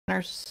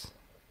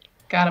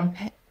Got him.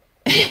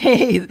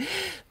 Hey,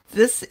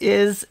 this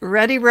is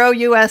Ready Row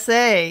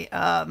USA.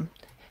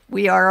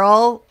 We are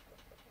all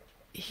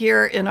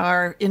here in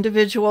our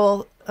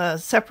individual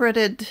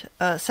separated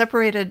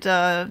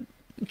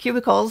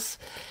cubicles,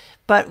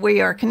 but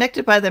we are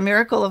connected by the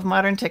miracle of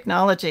modern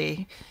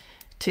technology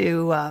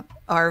to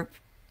our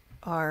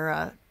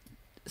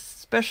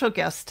special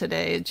guest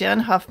today, Jen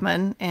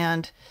Huffman,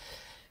 and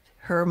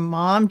her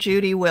mom,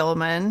 Judy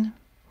Willman,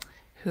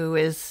 who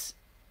is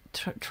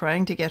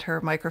trying to get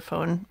her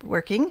microphone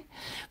working.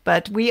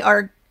 But we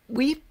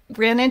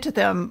ran into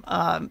them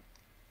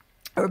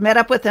or met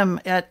up with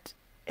them at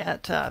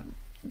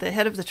the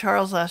head of the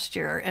Charles last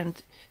year,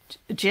 and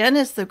Jen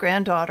is the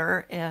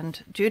granddaughter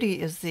and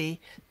Judy is the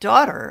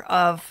daughter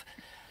of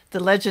the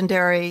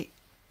legendary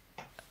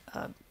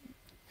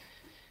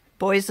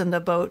Boys in the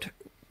Boat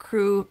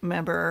crew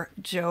member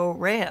Joe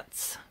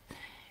Rance.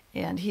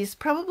 And he's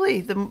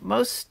probably the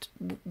most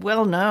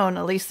well-known,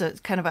 at least it's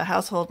kind of a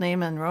household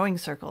name in rowing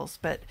circles.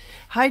 But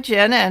hi,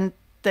 Jen, and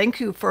thank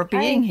you for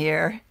being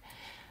here.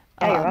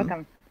 Yeah, you're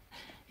welcome.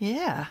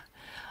 Yeah.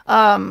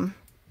 Let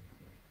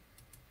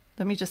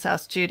me just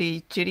ask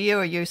Judy. Judy,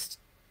 are you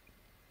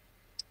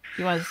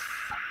want to...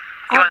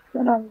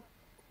 Can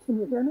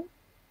you hear me?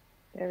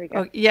 There we go.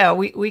 Oh, yeah,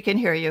 we can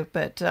hear you,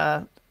 but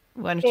why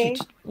don't you...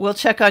 We'll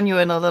check on you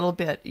in a little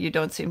bit. You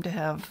don't seem to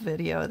have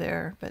video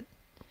there, but...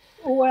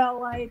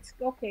 Well, it's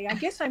okay. I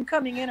guess I'm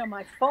coming in on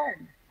my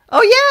phone.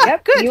 Oh, yeah.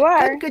 Yep, Good. You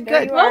are.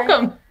 Good.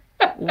 Welcome.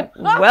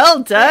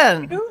 Well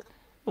done.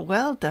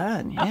 Well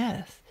done.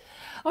 Yes.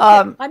 Okay,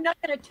 I'm not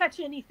going to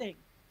touch anything.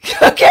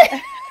 Okay.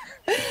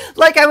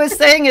 Like I was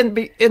saying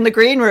in the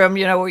green room,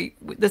 you know,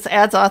 this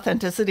adds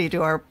authenticity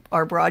to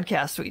our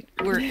broadcast.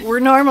 We're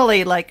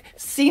normally like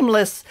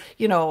seamless,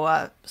 you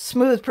know,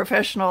 smooth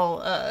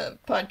professional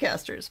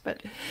podcasters.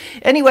 But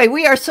anyway,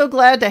 we are so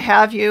glad to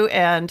have you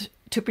and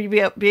to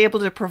be able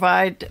to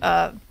provide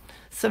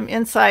some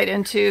insight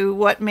into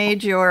what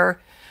made your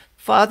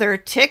father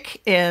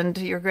tick and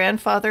your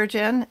grandfather,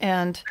 Jen.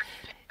 And,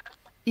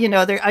 you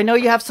know, I know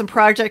you have some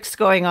projects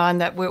going on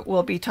that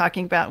we'll be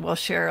talking about and we'll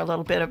share a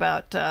little bit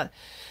about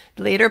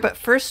later. But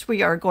first,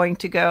 we are going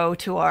to go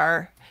to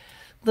our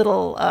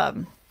little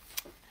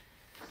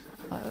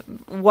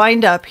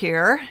wind up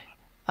here.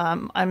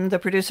 I'm the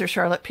producer,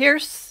 Charlotte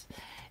Pierce,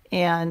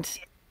 and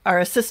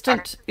our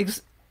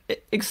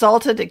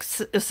exalted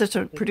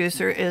assistant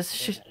producer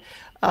is,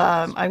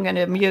 I'm going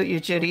to mute you,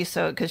 Judy,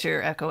 because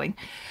you're echoing,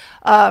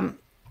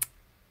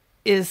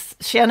 is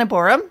Shannon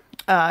Borum.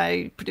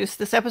 I produced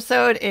this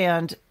episode,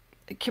 and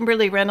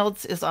Kimberly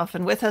Reynolds is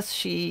often with us.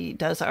 She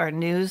does our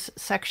news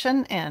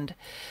section, and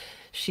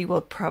she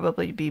will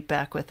probably be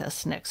back with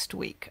us next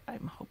week,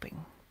 I'm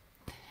hoping.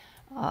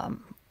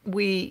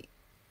 We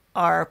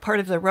are part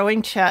of the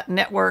Rowing Chat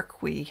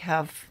Network. We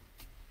have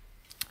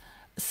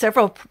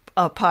several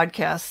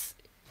podcasts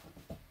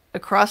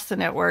across the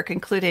network,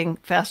 including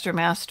Faster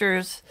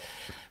Masters.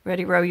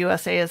 Ready Row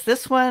USA is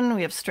this one.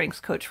 We have Strengths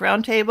Coach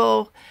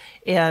Roundtable,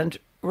 and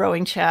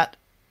Rowing Chat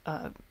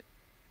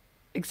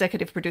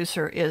executive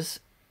producer is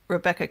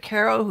Rebecca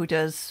Caro, who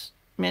does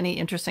many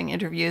interesting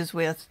interviews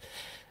with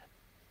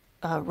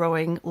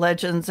rowing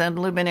legends and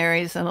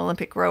luminaries and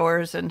Olympic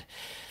rowers and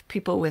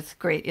people with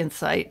great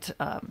insight.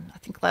 I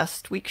think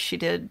last week she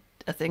did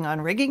a thing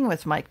on rigging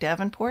with Mike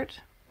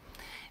Davenport.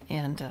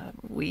 And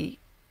we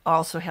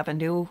also have a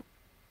new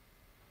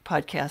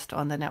podcast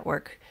on the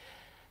network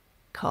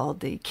called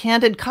The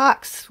Candid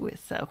Cox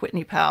with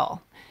Whitney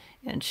Powell.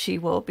 And she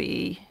will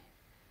be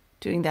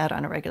doing that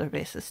on a regular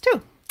basis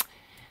too.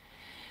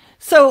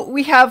 So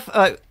we have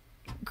a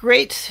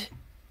great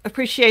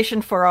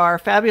appreciation for our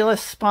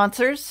fabulous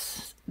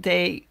sponsors.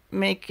 They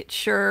make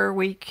sure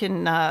we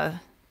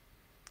can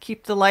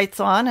keep the lights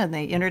on and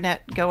the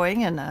internet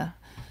going and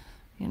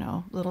you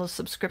know, little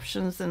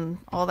subscriptions and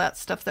all that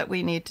stuff that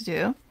we need to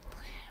do.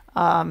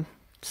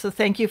 So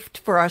thank you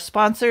for our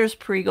sponsors,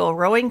 Perigal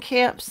Rowing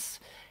Camps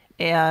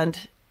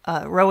and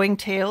Rowing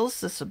Tales.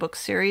 This is a book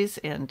series,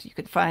 and you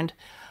can find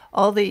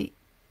all the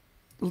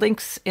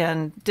links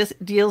and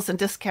deals and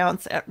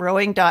discounts at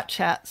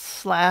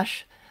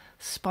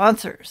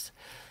rowing.chat/sponsors.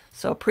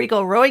 So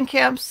Perigal Rowing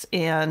Camps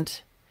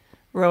and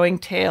Rowing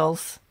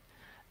Tales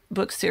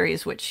book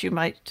series, which you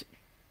might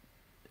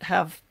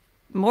have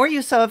more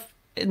use of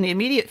in the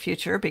immediate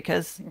future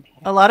because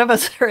a lot of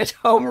us are at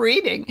home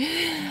reading.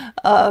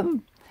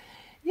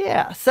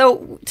 Yeah,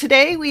 so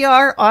today we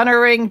are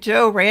honoring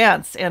Joe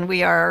Rance, and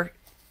we are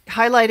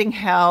highlighting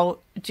how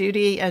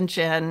Judy and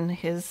Jen,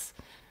 his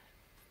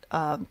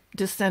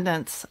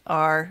descendants,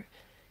 are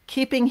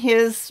keeping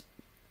his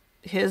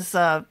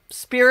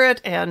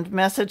spirit and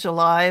message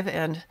alive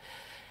and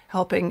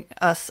helping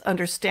us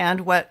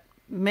understand what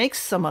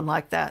makes someone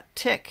like that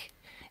tick.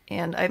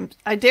 And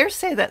I dare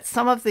say that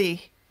some of the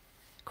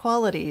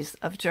qualities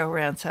of Joe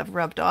Rance have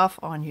rubbed off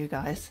on you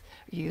guys,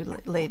 you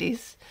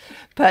ladies.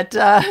 But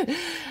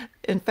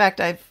in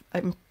fact,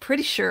 I'm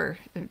pretty sure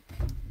a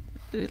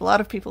lot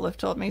of people have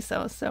told me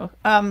so. So,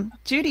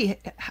 Judy,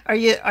 are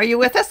you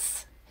with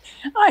us?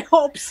 I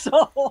hope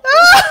so.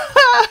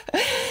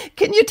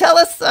 you tell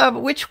us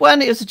which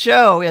one is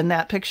Joe in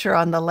that picture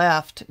on the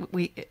left?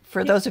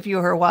 For those of you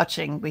who are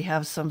watching, we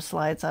have some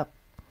slides up.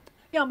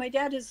 Yeah, my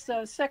dad is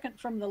second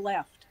from the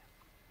left.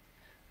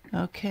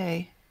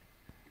 Okay.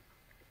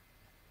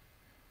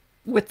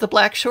 With the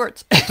black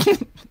shorts.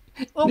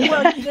 Oh,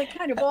 well, they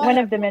kind of all One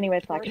have of the many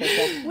with black shorts.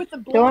 shoes. With the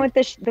The one with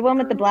blonde the one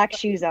with the black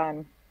shoes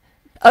on.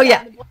 Oh,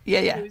 yeah. the black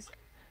Yeah. shoes.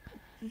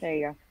 There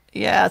you go.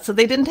 Yeah, so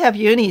they didn't have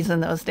unis in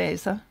those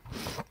days, huh?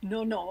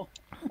 No.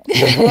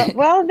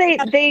 Well, they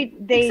Except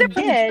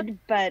for the- did,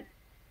 but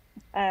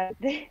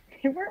they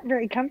weren't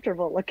very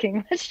comfortable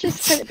looking. Let's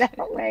just put it that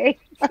way.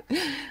 I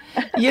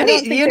don't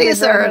think they would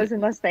Unis wear are, those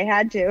unless they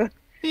had to.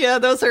 yeah,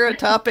 those are a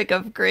topic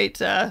of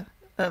great of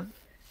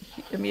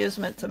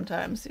amusement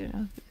sometimes, you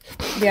know.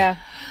 Yeah.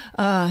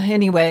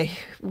 Anyway,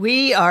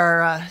 we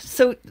are,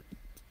 so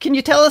can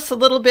you tell us a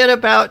little bit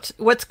about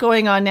what's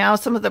going on now?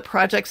 Some of the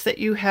projects that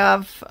you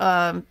have,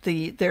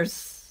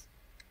 there's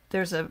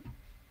a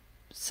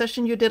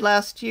session you did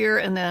last year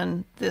and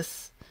then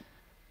this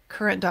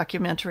current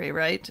documentary,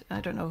 right?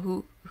 I don't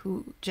know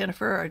who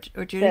Jennifer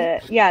or Judy?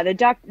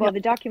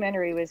 The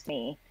documentary was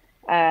me.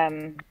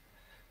 And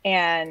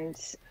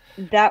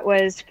that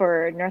was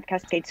for North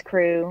Cascades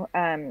Crew.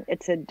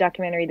 It's a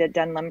documentary that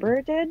Dunn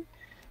Lumber did.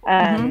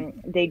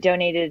 They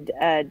donated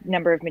a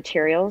number of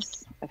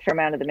materials, a fair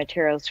amount of the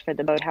materials for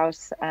the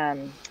boathouse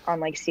on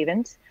Lake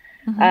Stevens,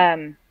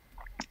 for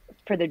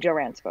the Joe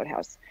Rance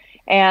boathouse.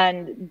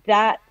 And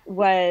that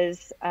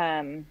was,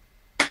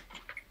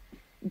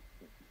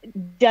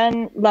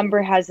 Dunn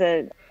Lumber has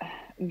a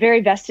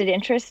very vested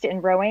interest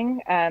in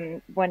rowing.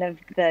 One of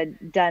the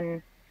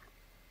Dunn,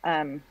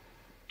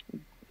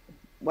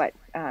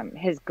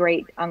 his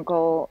great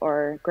uncle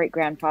or great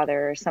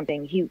grandfather or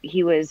something,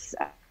 he was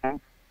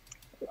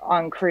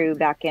on crew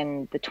back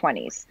in the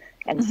 20s.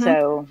 And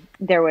so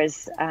there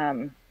was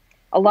a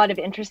lot of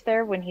interest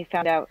there when he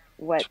found out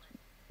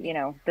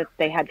that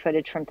they had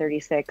footage from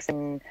 36,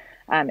 and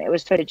it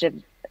was footage of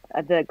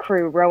the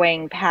crew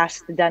rowing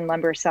past the Dunn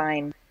Lumber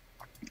sign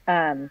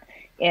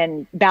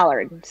in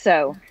Ballard.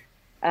 So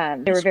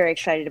they were very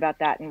excited about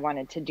that and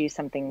wanted to do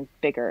something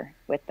bigger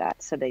with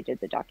that. So they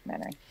did the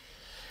documentary.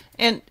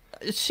 And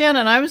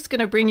Shannon, I was going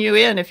to bring you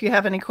in. If you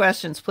have any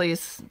questions,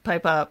 please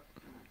pipe up.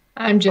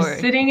 I'm just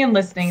sitting and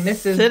listening.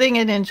 This is sitting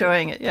and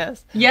enjoying it.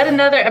 Yes. Yet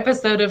another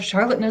episode of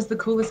Charlotte Knows the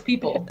Coolest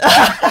People.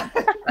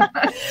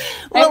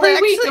 Well,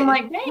 Every week I'm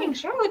like, dang,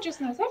 Charlotte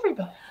just knows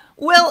everybody.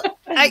 Well,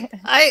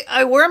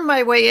 I wormed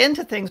my way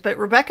into things, but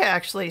Rebecca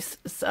actually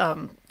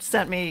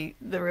sent me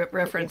the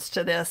reference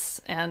to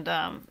this, and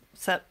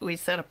we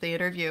set up the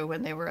interview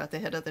when they were at the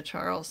Head of the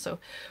Charles. So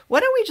why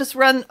don't we just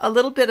run a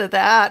little bit of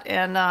that,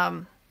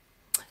 and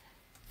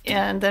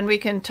then we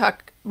can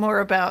talk more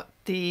about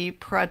the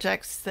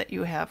projects that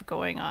you have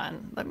going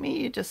on. Let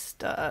me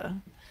just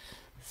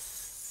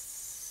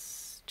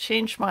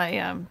change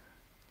my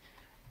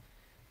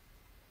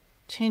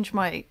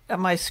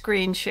my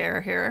screen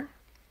share here.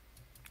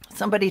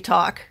 Somebody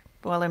talk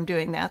while I'm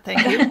doing that.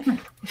 Thank you.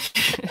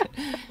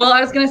 Well, I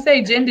was going to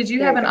say, Jen, did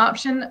you have an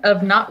option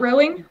of not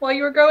rowing while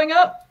you were growing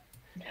up?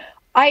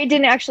 I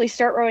didn't actually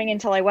start rowing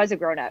until I was a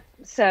grown-up.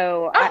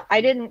 So I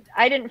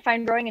didn't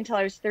find rowing until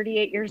I was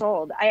 38 years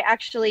old. I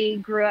actually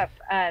grew up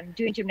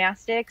doing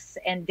gymnastics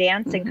and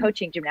dance and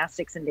coaching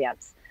gymnastics and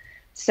dance.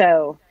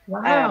 So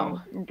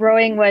Wow.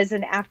 Rowing was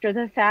an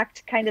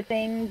after-the-fact kind of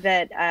thing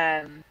that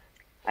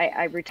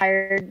I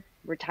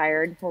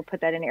retired, we'll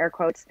put that in air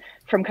quotes,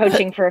 from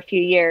coaching for a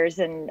few years.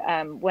 And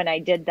when I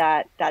did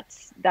that,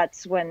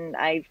 that's when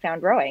I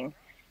found rowing.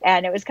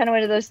 And it was kind of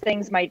one of those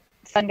things. My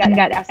son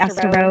got asked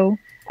to row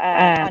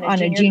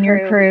on a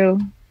junior crew.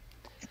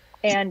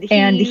 And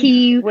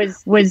he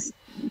was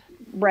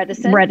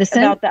reticent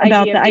about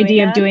the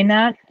idea of doing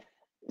that.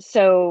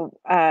 So,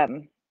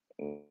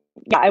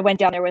 I went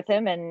down there with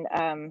him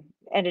and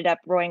ended up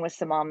rowing with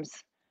some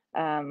moms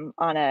on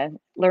a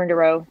learn to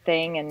row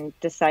thing, and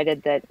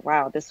decided that,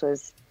 wow, this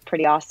was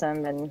pretty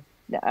awesome, and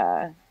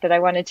that I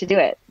wanted to do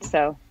it.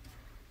 So,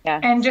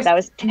 And just that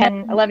was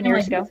 11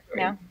 years ago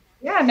history. now.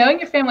 Yeah, knowing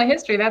your family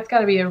history, that's got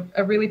to be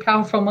a really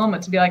powerful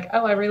moment to be like,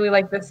 oh, I really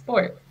like this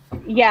sport.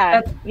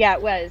 Yeah,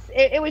 it was.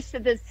 It was.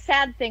 The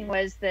sad thing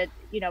was that,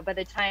 by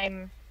the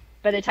time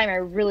I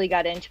really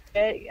got into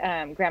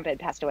it, Grandpa had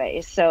passed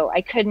away. So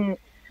I couldn't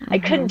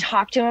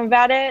talk to him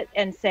about it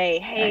and say,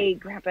 hey,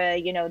 Grandpa,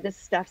 this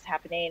stuff's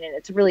happening and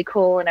it's really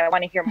cool, and I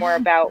want to hear more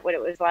about what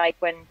it was like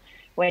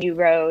when you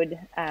rode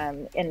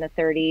in the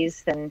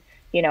 30s, and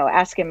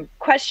ask him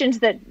questions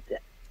that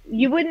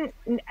you wouldn't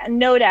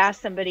know to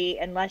ask somebody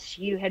unless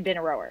you had been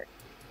a rower.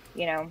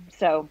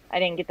 So I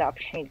didn't get the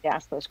opportunity to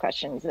ask those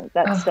questions, and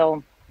that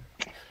still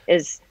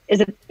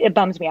it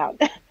bums me out.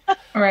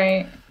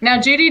 Right.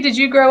 Now, Judy, did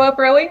you grow up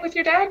rowing with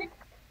your dad?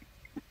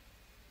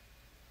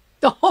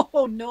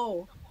 Oh,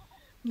 no.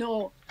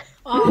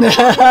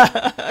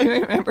 I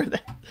remember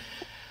that.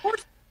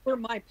 Sports were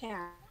my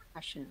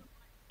passion.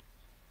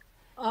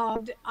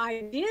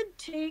 I did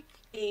take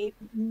a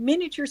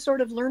miniature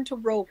sort of learn to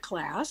row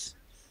class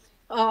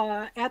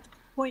at the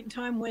point in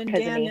time when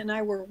Dan and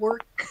I were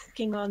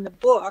working on the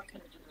book.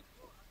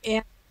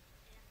 And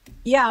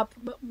yeah,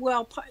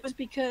 well, it was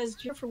because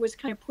Jennifer was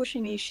kind of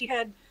pushing me. She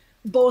had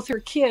both her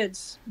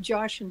kids,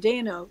 Josh and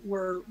Dana,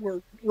 were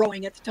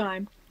rowing at the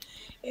time,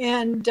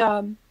 and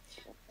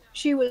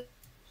she was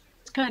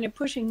kind of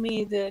pushing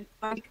me that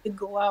I could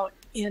go out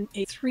in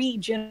a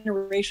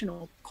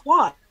 3-generational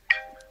quad.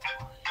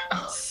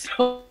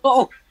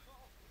 So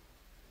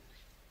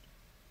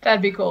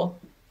That'd be cool.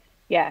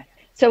 Yeah.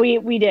 So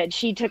we did.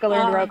 She took a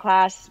learn to row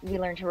class. We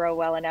learned to row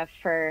well enough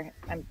for.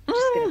 I'm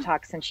just going to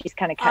talk since she's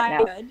kind of cutting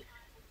out.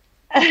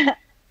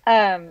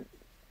 I'm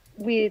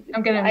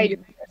gonna mute you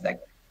for a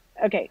second.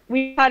 Okay,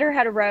 we taught her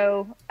how to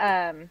row.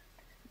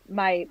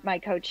 My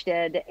coach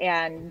did,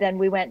 and then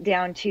we went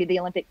down to the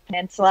Olympic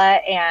Peninsula,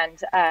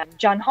 and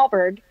John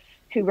Hallberg,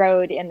 who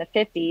rowed in the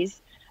 50s,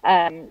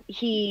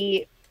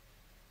 he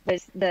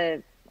was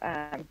the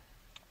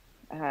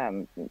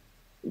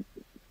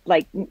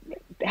like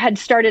had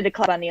started a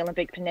club on the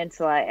Olympic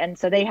Peninsula, and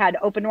so they had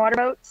open water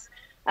boats.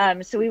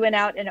 So we went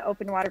out in an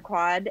open water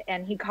quad,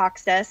 and he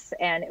coxed us,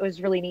 and it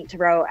was really neat to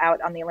row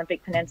out on the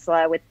Olympic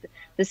Peninsula with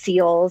the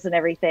seals and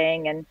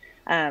everything. And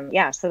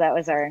yeah, so that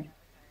was our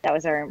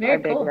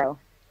big cool. row.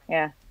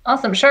 Yeah.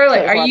 Awesome.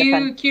 Charlotte, So are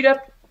you queued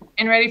up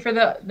and ready for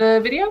the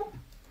video?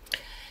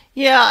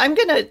 Yeah, I'm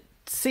going to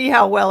see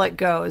how well it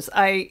goes.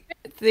 I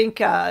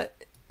think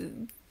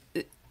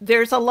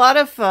there's a lot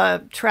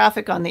of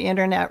traffic on the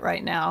internet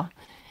right now.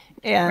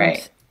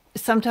 And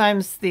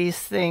sometimes these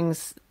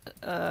things,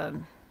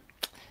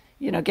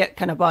 get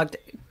kind of bogged.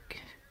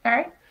 All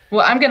right.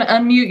 Well, I'm going to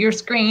unmute your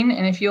screen,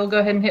 and if you'll go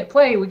ahead and hit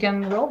play, we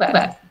can roll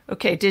that.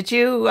 Okay. Did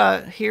you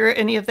hear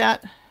any of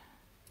that?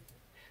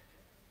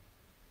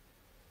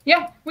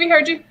 Yeah, we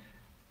heard you.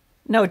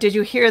 No, did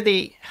you hear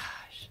the...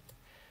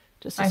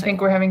 Just a I second.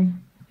 think we're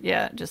having...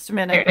 Yeah, just a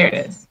minute. There it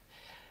is.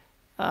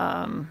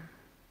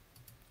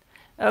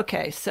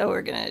 Okay, so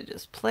we're going to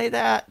just play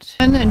that.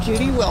 And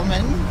Judy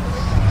Willman,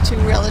 two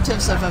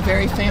relatives of a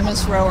very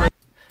famous rower.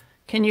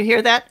 Can you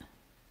hear that?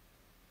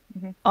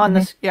 Mm-hmm. On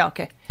this? Yeah,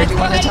 okay. Do you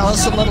want to tell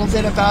us a little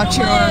bit about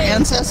your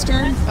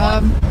ancestor?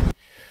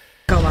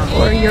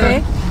 Or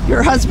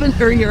your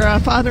husband, or your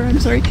father, I'm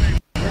sorry?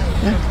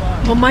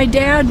 Well, my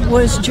dad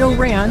was Joe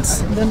Rance,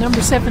 the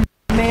number 7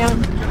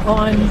 man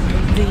on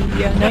the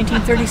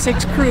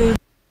 1936 crew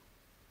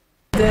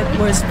that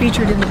was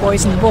featured in The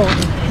Boys in the Boat,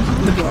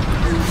 the book.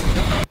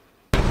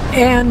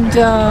 And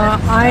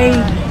I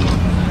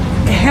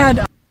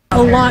had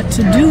a lot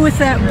to do with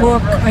that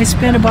book. I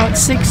spent about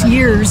 6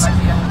 years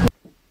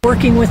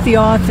working with the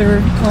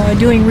author,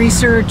 doing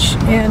research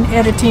and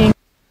editing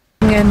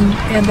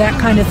and that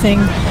kind of thing.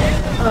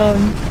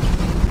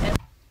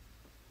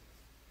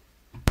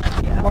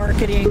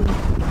 Marketing,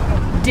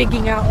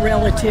 digging out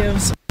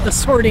relatives,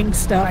 assorting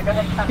stuff.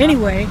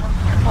 Anyway,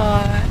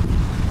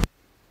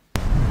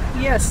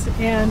 yes,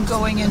 and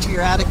going into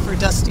your attic for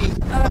Dusty.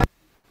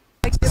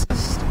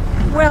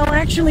 Well,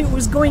 actually, it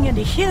was going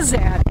into his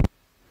attic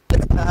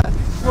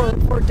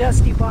for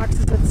Dusty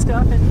boxes and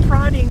stuff, and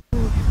prodding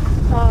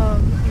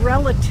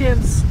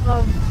relatives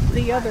of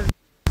the other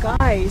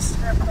guys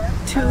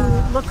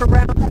to look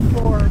around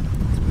for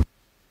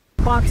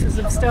boxes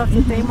of stuff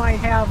that they might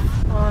have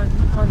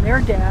on their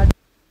dad.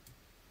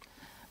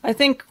 I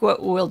think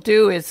what we'll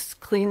do is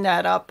clean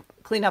up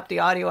the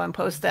audio and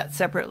post that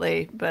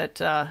separately,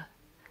 but I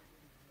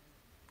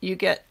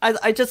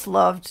just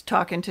loved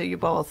talking to you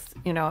both,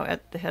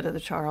 at the head of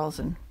the Charles.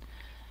 And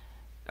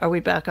are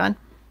we back on?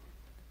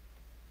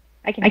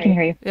 I can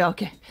hear you. Yeah,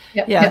 okay.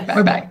 Yep, yeah,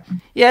 we're back.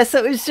 Yeah,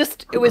 so it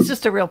was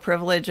just a real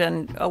privilege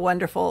and a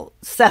wonderful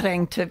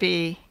setting to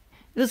be.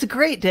 It was a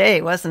great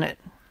day, wasn't it?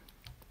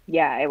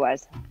 Yeah, it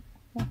was.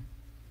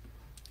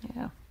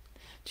 Yeah.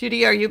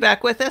 Judy, are you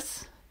back with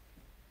us?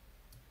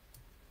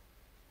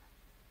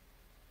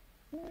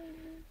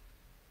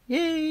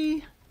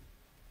 Yay.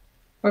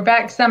 We're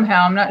back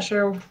somehow. I'm not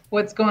sure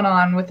what's going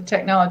on with the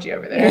technology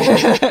over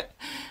there.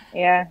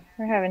 Yeah,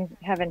 we're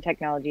having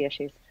technology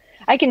issues.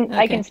 I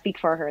can speak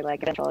for her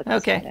like a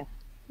ventriloquist. Okay.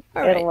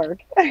 It'll work.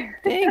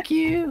 Thank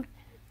you.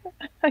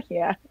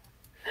 Yeah.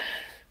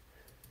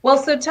 Well,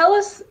 so tell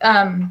us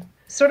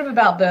sort of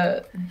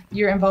about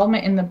your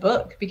involvement in the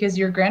book, because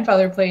your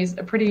grandfather plays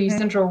a pretty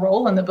central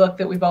role in the book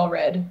that we've all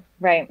read.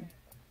 Right.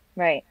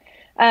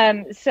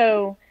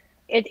 So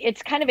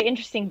it's kind of an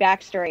interesting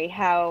backstory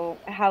how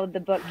the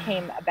book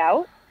came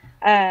about.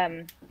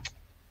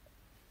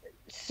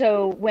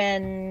 So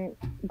when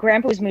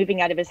Grandpa was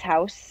moving out of his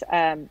house,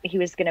 he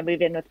was going to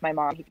move in with my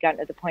mom. He'd gotten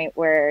to the point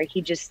where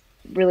he just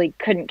really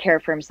couldn't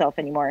care for himself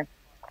anymore.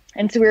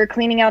 And so we were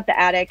cleaning out the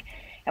attic,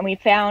 and we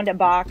found a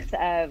box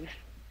of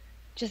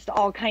just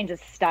all kinds of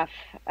stuff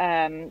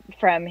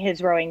from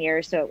his rowing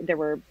years. So there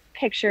were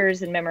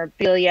pictures and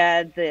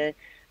memorabilia,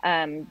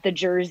 the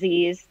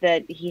jerseys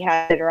that he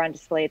had that are on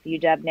display at the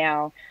UW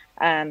now,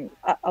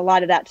 a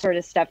lot of that sort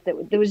of stuff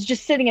that was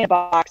just sitting in a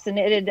box, and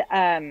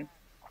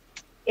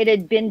it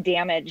had been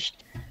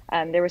damaged.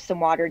 There was some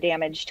water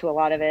damage to a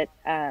lot of it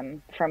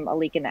from a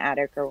leak in the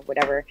attic or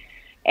whatever.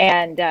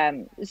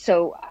 And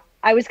so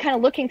I was kind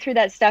of looking through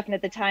that stuff. And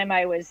at the time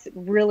I was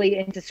really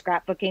into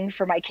scrapbooking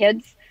for my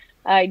kids.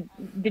 I'd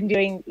been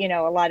doing,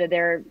 a lot of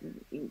their,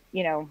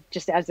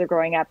 just as they're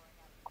growing up.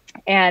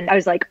 And I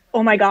was like,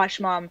 oh my gosh,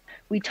 Mom,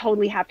 we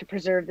totally have to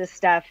preserve this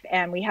stuff.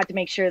 And we have to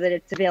make sure that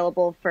it's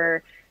available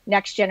for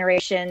next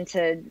generation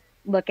to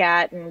look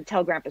at and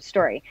tell Grandpa's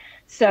story.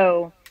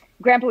 So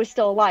Grandpa was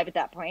still alive at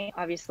that point,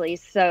 obviously.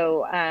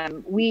 So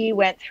we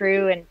went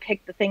through and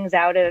picked the things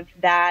out of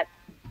that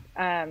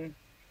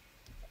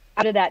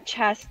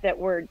chest that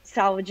were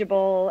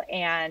salvageable.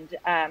 And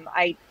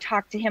I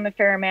talked to him a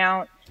fair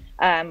amount.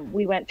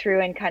 We went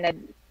through and kind of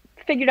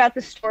figured out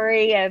the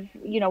story of,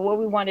 what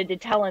we wanted to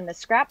tell in the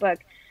scrapbook.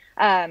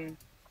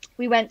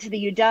 We went to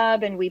the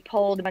UW and we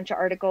pulled a bunch of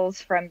articles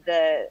from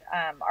the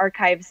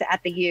archives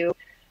at the U.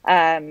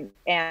 And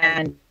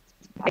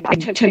I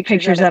took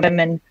pictures of him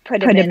and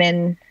put him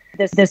in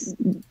this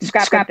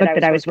scrapbook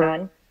that I was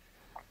running.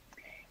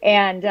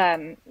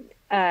 And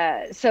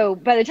so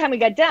by the time we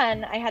got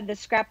done, I had this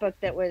scrapbook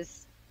that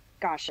was,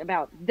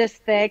 about this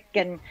thick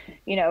and,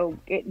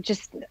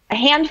 just a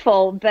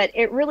handful, but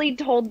it really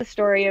told the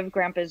story of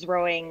Grandpa's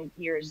rowing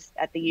years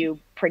at the U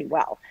pretty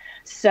well.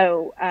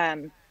 So,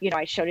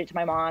 I showed it to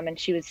my mom and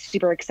she was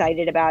super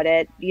excited about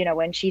it,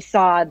 when she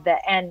saw the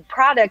end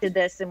product of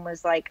this and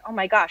was like, oh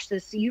my gosh,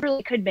 you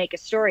really could make a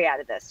story out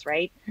of this,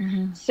 right?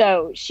 Mm-hmm.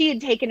 So she had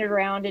taken it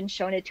around and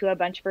shown it to a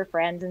bunch of her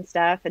friends and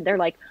stuff. And they're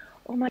like,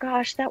 oh my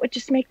gosh, that would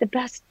just make the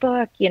best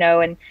book,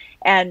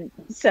 and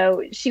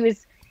so she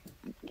was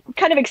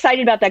kind of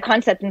excited about that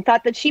concept and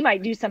thought that she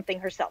might do something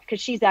herself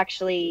because she's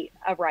actually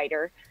a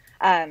writer.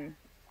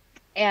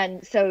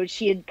 And so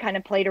she had kind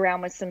of played around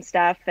with some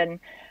stuff and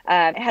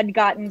had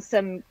gotten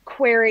some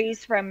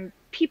queries from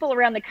people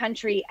around the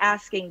country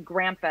asking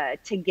Grandpa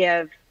to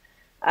give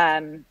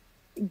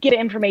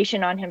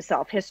information on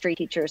himself, history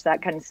teachers,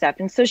 that kind of stuff.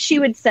 And so she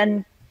would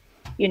send,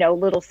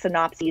 little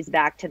synopses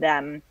back to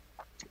them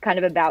kind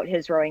of about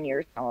his rowing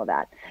years and all of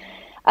that.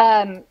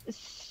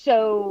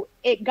 So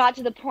it got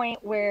to the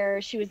point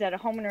where she was at a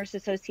homeowners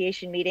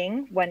association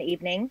meeting one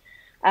evening,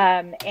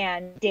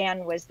 and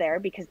Dan was there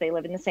because they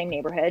live in the same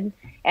neighborhood,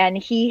 and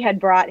he had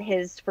brought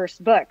his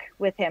first book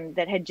with him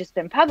that had just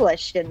been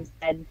published and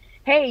said,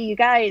 hey, you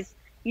guys,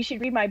 you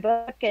should read my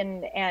book,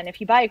 and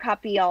if you buy a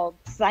copy, I'll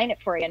sign it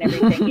for you and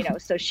everything,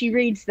 So she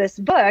reads this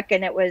book,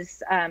 and it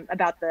was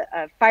about the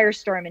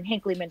firestorm in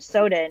Hinckley,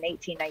 Minnesota in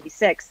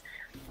 1896.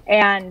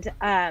 And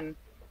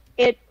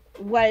it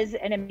was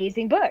an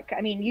amazing book.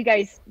 I mean, you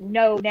guys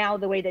know now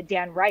the way that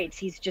Dan writes.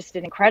 He's just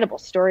an incredible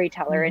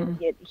storyteller,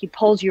 mm-hmm. and he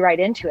pulls you right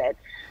into it.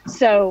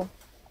 So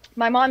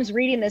my mom's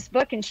reading this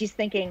book and she's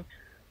thinking,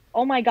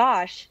 oh my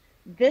gosh,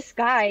 this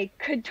guy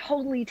could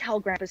totally tell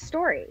Grandpa's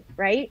story,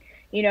 right?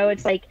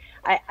 It's like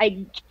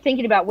I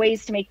thinking about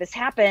ways to make this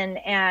happen,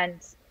 and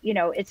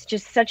it's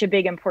just such a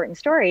big, important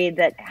story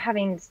that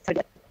having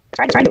it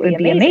would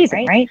be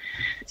amazing, right?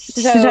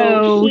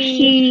 So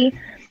he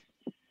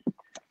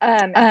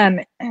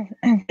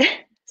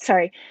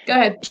sorry, go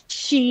ahead.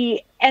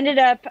 She ended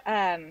up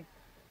reading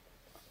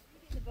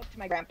the book to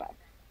my grandpa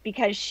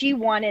because she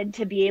wanted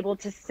to be able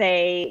to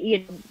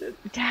say,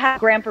 to have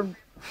Grandpa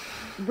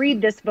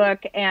read this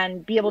book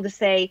and be able to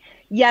say,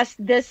 yes,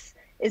 this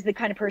is the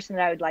kind of person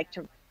that I would like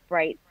to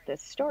write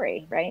this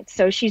story, right?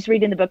 So she's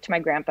reading the book to my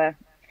grandpa,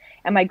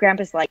 and my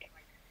grandpa's like,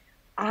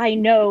 I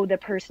know the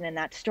person in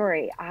that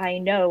story. I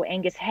know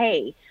Angus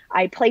Hay.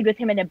 I played with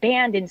him in a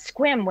band in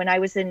Sequim when I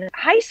was in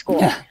high school.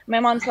 Yeah. My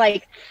mom's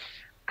like,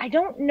 I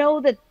don't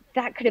know that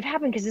could have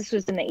happened because this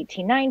was in the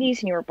 1890s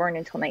and you were born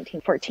until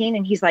 1914.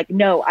 And he's like,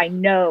 no, I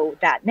know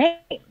that name.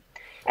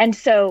 And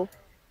so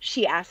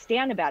she asked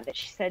Dan about it.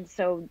 She said,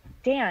 so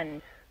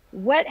Dan,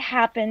 what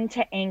happened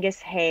to Angus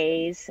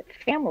Hay's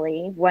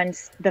family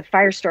once the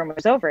firestorm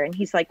was over? And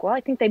he's like, well,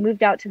 I think they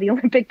moved out to the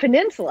Olympic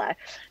Peninsula.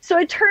 So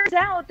it turns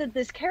out that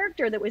this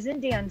character that was in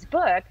Dan's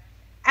book,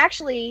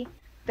 actually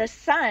the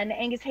son,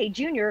 Angus Hay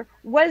Jr.,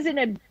 was in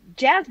a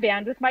jazz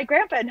band with my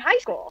grandpa in high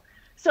school.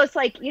 So it's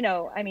like,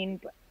 I mean,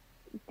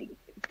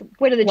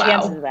 what are the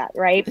chances of that,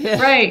 right?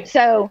 Yeah. Right.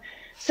 So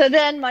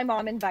then my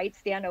mom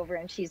invites Dan over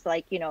and she's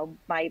like,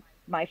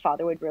 my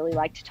father would really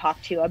like to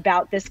talk to you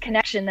about this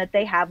connection that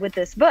they have with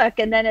this book.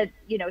 And then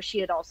she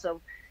had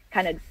also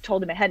kind of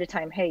told him ahead of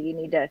time, hey, you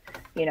need to,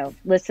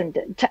 listen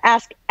to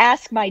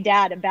ask my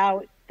dad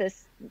about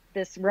this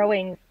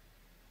rowing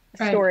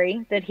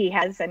story that he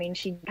has. I mean,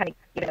 she kind of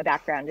gave him a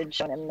background and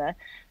shown him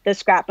the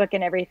scrapbook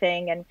and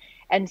everything.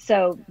 And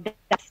so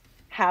that's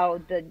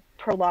how the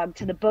prologue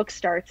to the book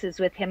starts, is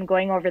with him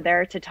going over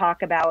there to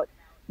talk about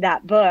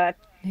that book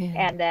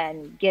and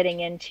then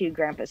getting into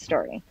Grandpa's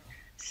story.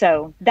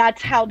 So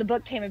that's how the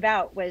book came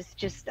about, was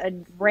just a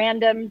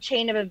random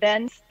chain of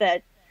events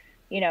that,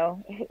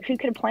 who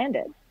could have planned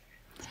it?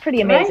 It's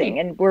pretty amazing.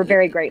 Right. And we're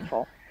very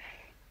grateful.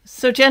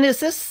 So Jen, is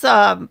this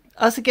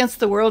Us Against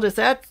the World? Is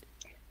that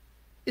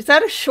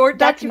a short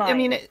documentary? I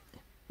mean,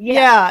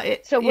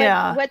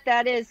 what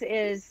that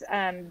is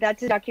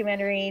that's a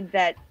documentary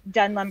that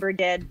Dunn Lumber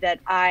did that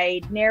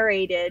I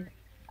narrated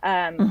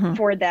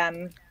for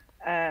them,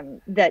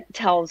 that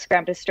tells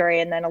Grandpa's story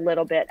and then a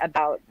little bit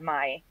about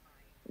my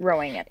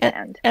rowing at the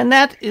end. And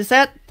is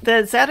that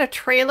a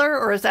trailer,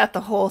 or is that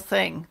the whole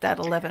thing, that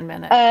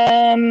 11-minute?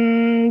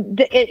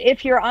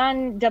 If you're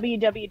on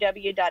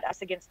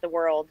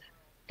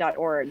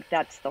www.usagainsttheworld.org,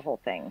 that's the whole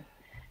thing.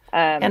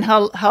 And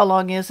how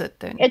long is it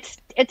then? It's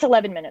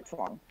 11 minutes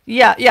long.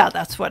 Yeah,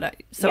 that's what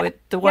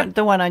the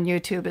one on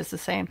YouTube is the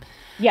same.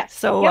 Yes.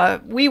 So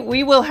we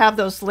will have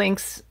those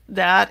links,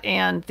 that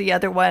and the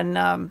other one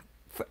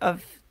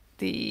of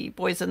the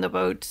Boys in the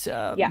Boat.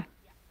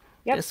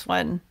 This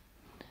one.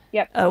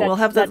 Yep. We'll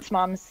have that's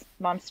mom's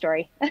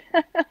story.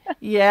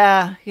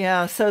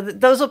 Yeah. So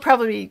those will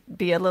probably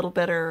be a little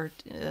better.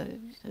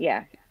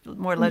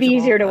 More legible. Be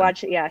easier to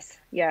watch. Yes.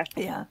 Yeah.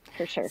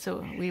 For sure.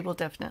 So we will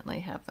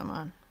definitely have them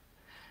on.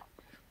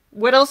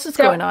 What else is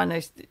going on?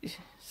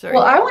 Sorry.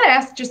 Well, I want to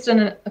ask just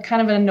a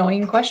kind of an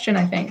annoying question,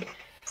 I think.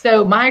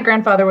 So my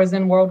grandfather was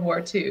in World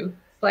War II,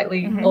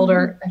 slightly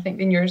older, I think,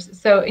 than yours.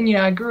 So, and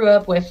I grew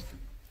up with,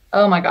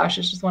 oh my gosh,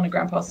 it's just one of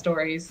Grandpa's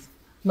stories.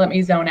 Let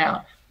me zone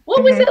out.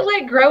 What was it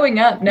like growing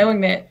up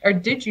knowing that, or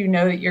did you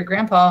know that your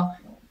grandpa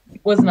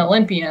was an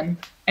Olympian?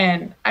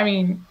 And I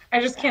mean,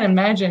 I just can't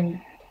imagine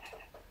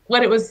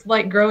what it was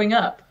like growing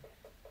up.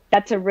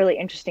 That's a really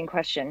interesting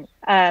question.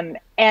 And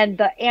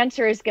the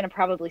answer is going to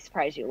probably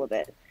surprise you a little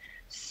bit.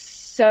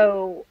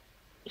 So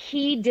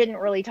he didn't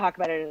really talk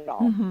about it at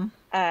all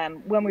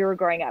when we were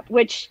growing up,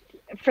 which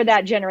for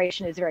that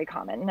generation is very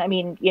common. I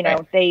mean,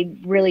 they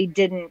really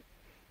didn't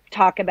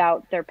talk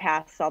about their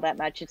paths all that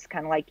much. It's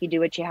kind of like you do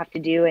what you have to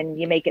do and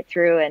you make it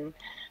through.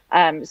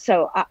 And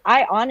so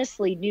I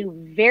honestly knew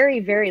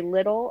very, very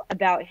little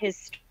about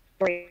his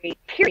story,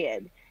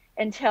 period,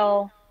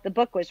 until the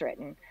book was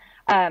written.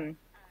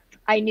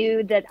 I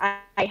knew that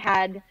I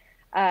had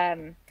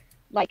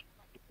like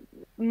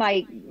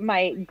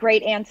my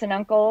great aunts and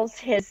uncles,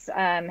 his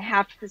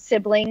half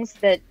siblings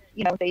that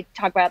they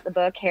talk about in the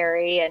book,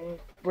 Harry and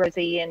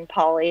Rosie and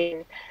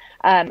Polly.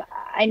 And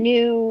I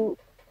knew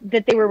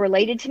that they were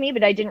related to me,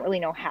 but I didn't really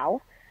know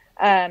how.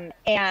 And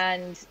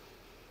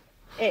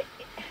it,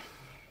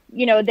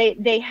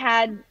 they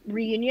had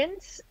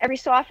reunions every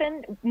so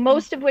often,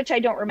 most of which I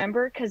don't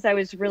remember because I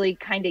was really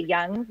kind of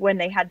young when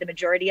they had the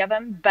majority of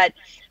them. But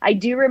I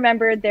do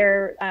remember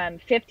their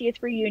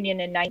 50th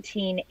reunion in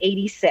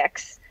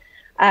 1986.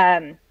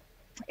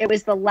 It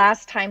was the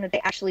last time that they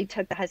actually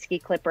took the Husky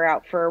Clipper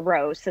out for a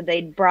row. So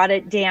they brought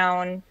it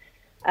down.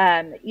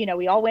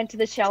 We all went to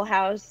the Shell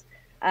House.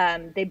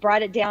 They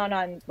brought it down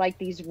on like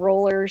these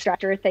roller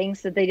tractor things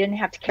so they didn't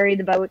have to carry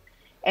the boat.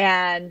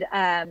 And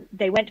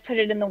they went to put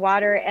it in the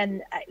water.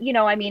 And,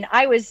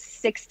 I was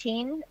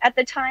 16 at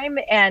the time,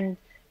 and,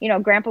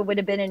 Grandpa would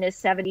have been in his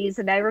 70s.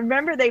 And I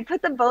remember they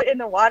put the boat in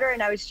the water,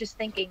 and I was just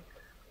thinking,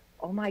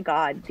 oh my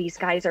God, these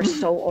guys are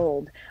so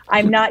old.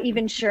 I'm not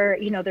even sure,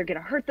 they're going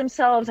to hurt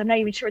themselves. I'm not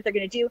even sure what they're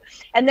going to do.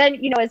 And then,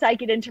 as I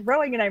get into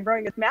rowing and I'm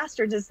rowing with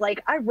masters, it's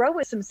like, I row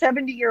with some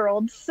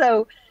 70-year-olds.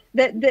 So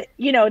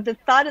the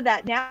thought of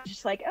that now is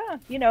just like,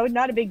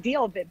 not a big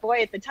deal. But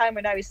boy, at the time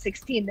when I was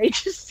 16, they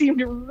just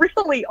seemed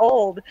really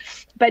old.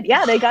 But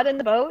yeah, they got in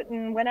the boat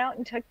and went out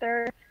and took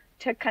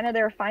kind of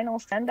their final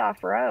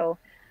send-off row,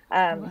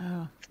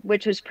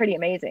 which was pretty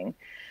amazing.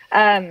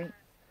 There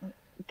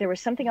was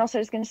something else I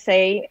was going to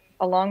say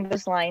along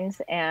those lines,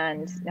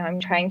 and now I'm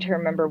trying to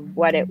remember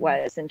what it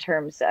was in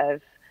terms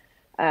of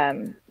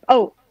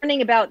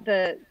learning about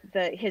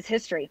his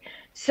history.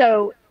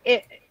 So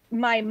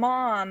my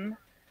mom,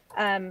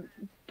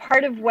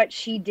 part of what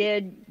she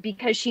did,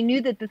 because she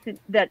knew that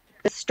the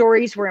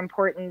stories were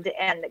important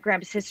and that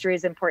Grandpa's history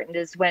is important,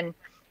 is when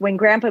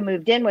Grandpa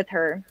moved in with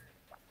her,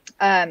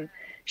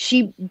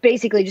 she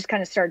basically just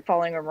kind of started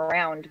following him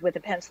around with a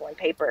pencil and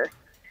paper.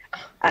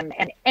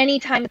 And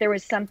anytime there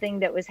was something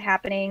that was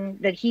happening,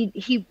 that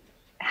he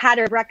had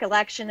a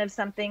recollection of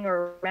something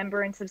or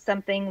remembrance of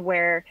something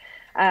where,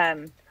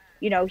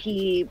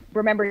 he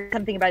remembered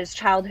something about his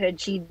childhood,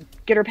 she'd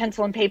get her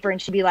pencil and paper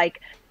and she'd be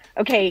like,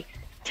 okay,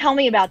 tell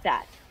me about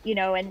that,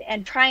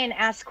 and try and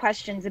ask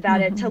questions about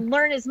it to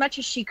learn as much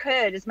as she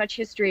could, as much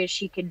history as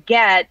she could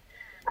get,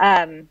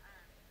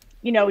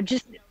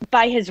 just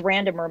by his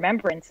random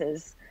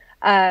remembrances.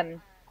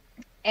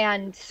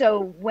 And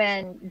so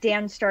when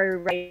Dan started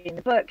writing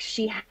the book,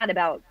 she had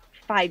about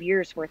 5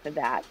 years worth of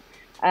that,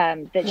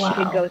 she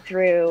could go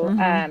through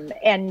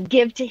and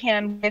give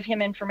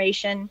him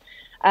information.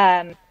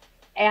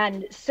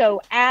 And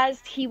so as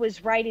he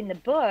was writing the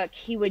book,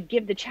 he would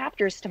give the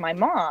chapters to my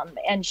mom,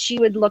 and she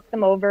would look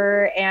them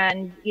over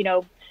and,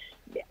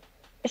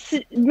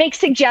 make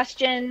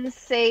suggestions,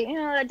 say,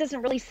 that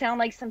doesn't really sound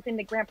like something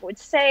that Grandpa would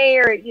say,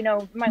 or,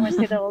 might want to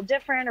say that a little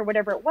different, or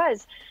whatever it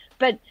was.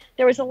 But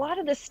there was a lot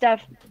of the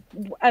stuff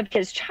of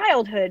his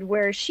childhood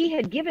where she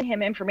had given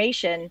him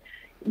information,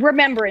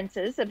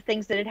 remembrances of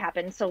things that had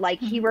happened. So like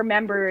he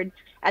remembered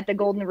at the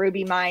Golden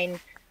Ruby mine,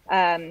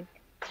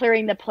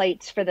 clearing the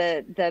plates for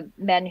the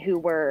men who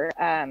were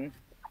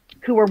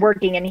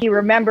working, and he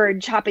remembered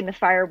chopping the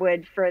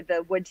firewood for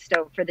the wood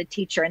stove for the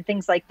teacher and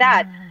things like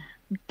that.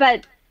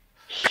 But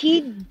he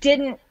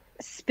didn't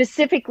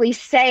specifically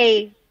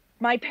say,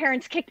 my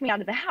parents kicked me out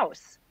of the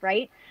house,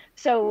 right?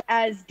 So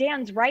as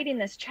Dan's writing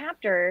this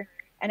chapter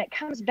and it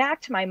comes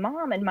back to my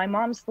mom, and my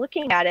mom's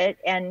looking at it,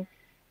 and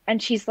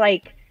she's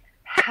like,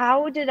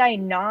 how did I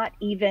not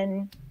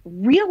even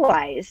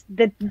realize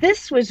that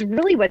this was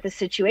really what the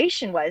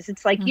situation was?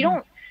 It's like, he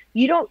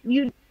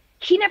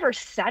never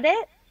said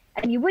it,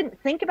 and you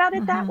wouldn't think about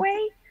it that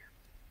way.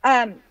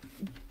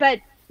 But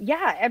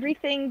yeah,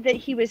 everything that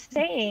he was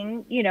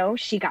saying, you know,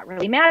 she got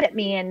really mad at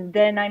me, and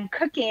then I'm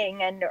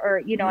cooking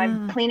or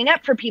I'm cleaning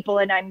up for people,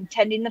 and I'm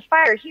tending the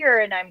fire here,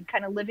 and I'm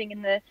kind of living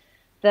in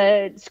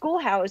the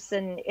schoolhouse,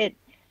 and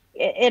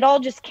it all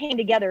just came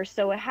together.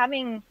 So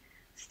having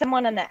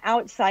someone on the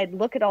outside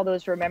look at all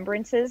those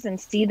remembrances and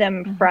see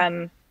them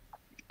from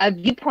a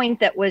viewpoint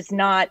that was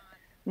not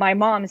my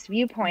mom's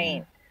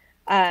viewpoint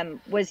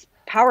was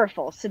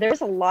powerful. So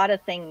there's a lot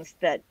of things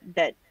that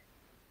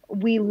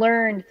we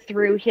learned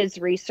through his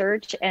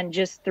research and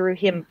just through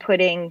him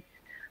putting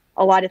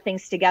a lot of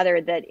things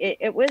together, that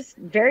it was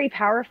very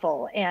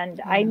powerful. And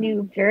I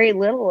knew very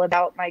little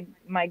about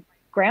my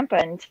grandpa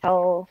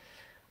until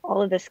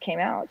all of this came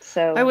out.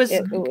 So it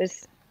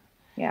was,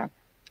 yeah.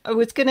 I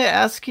was going to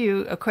ask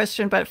you a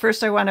question, but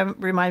first I want to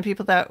remind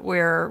people that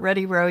we're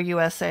Ready Row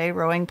USA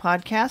rowing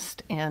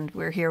podcast, and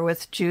we're here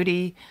with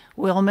Judy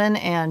Willman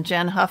and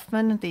Jen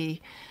Huffman, the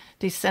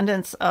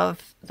descendants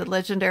of the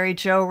legendary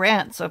Joe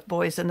Rance of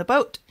Boys in the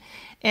Boat.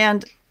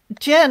 And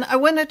Jen, I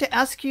wanted to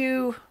ask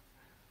you,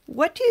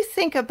 what do you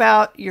think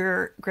about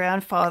your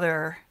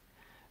grandfather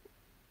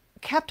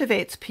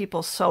captivates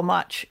people so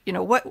much? You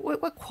know,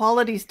 what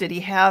qualities did he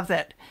have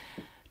that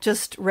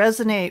just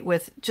resonate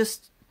with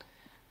just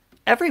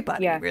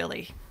everybody,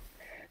 really?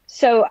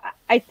 So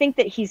I think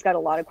that he's got a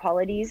lot of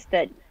qualities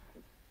that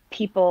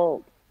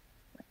people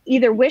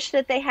either wish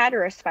that they had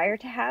or aspire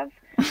to have.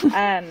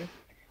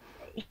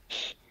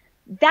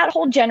 That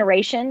whole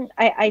generation,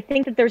 I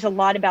think that there's a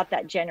lot about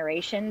that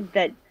generation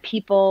that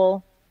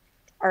people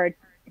are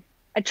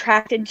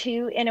attracted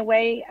to in a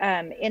way,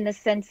 in the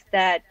sense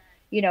that,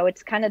 you know,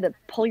 it's kind of the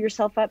pull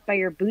yourself up by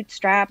your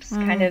bootstraps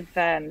kind of,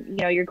 you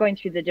know, you're going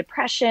through the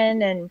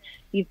depression and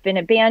you've been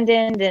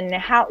abandoned, and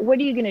what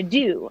are you going to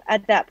do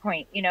at that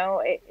point? You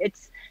know,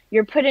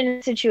 you're put in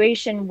a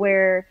situation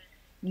where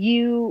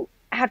you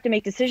have to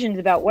make decisions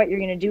about what you're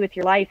going to do with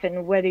your life,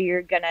 and whether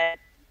you're going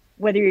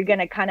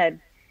to kind of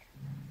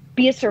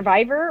be a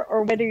survivor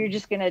or whether you're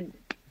just going to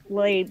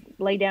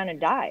lay down and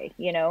die,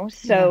 you know?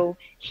 So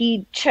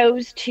he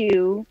chose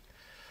to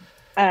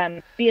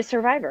be a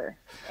survivor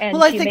and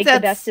to make the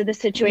best of the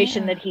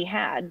situation that he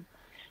had.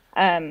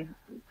 I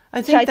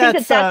think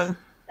that's a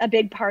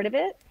big part of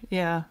it.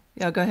 Yeah.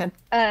 Go ahead.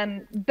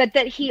 But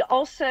that he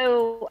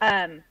also,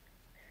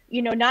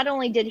 you know, not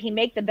only did he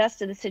make the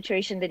best of the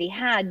situation that he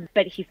had,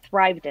 but he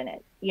thrived in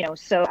it, you know?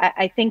 So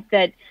I think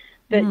that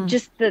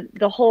just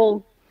the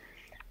whole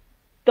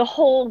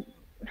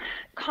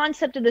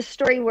concept of the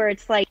story, where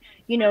it's like,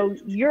 you know,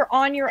 you're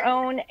on your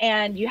own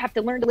and you have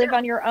to learn to live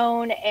on your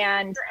own,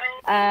 and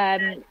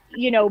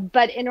you know,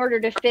 but in order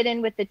to fit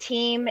in with the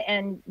team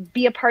and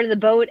be a part of the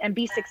boat and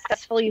be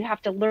successful, you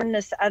have to learn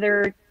this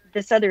other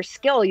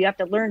skill. You have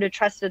to learn to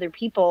trust other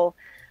people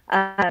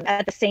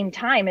at the same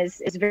time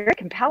is very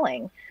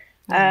compelling.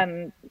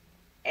 And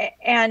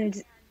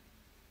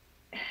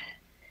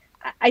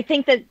I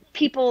think that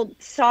people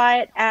saw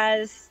it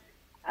as,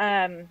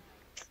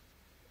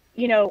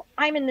 you know,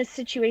 I'm in this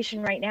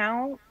situation right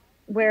now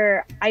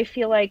where I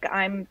feel like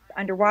I'm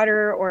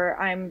underwater, or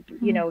I'm,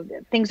 you know,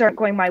 things aren't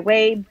going my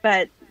way,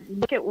 but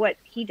look at what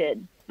he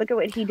did. Look at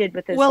what he did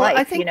with his life,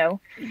 I think you know?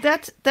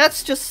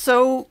 That's just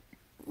so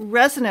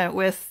resonant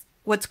with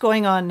what's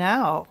going on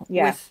now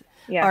with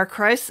our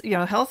crisis, you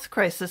know, health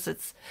crisis.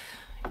 It's,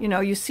 you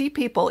know, you see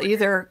people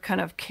either kind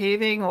of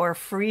caving or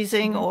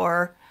freezing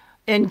or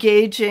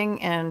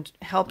engaging and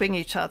helping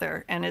each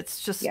other. And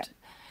it's just,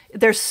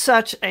 there's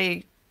such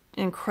a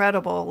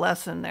incredible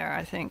lesson there,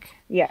 I think.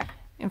 Yeah.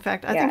 In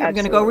fact, I think I'm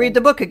going to go read the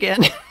book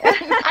again.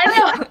 I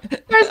know.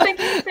 I was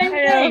thinking the same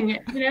thing.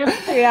 You know?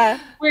 Yeah.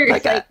 We're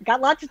like,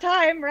 got lots of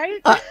time, right?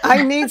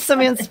 I need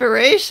some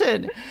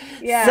inspiration.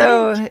 Yeah.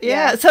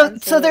 So,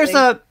 so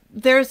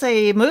there's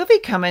a movie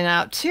coming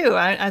out too.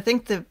 I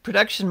think the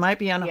production might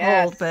be on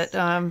hold, but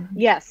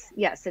yes,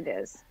 it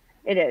is.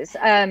 It is.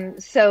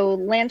 So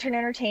Lantern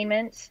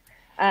Entertainment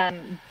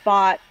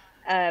bought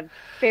a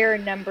fair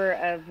number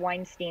of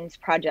Weinstein's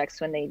projects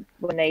when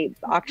they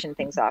auctioned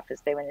things off as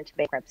they went into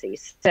bankruptcy.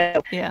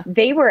 So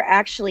they were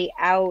actually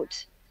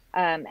out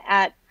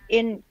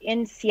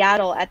in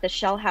Seattle at the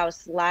Shell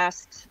House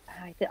last,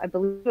 I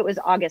believe it was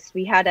August.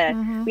 We had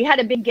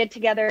a big get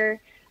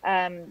together.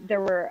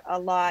 There were a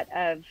lot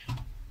of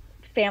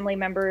family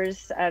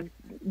members of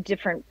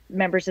different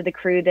members of the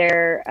crew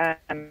there,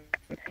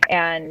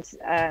 and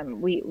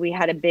we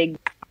had a big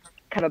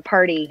kind of a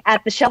party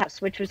at the Shell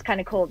House, which was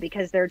kind of cool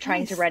because they're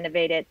trying to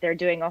renovate it. They're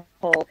doing a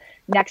whole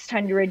next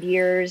 100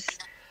 years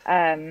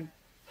kind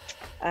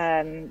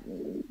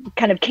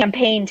of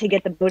campaign to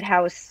get the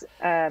boathouse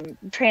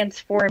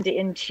transformed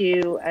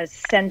into a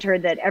center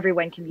that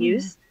everyone can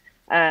use.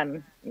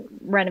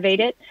 renovate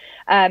it.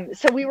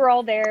 So we were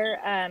all there.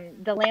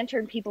 The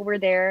Lantern people were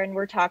there, and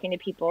we're talking to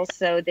people.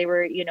 So they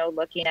were,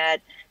 looking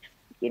at,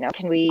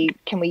 can we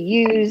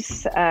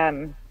use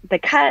the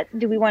cut?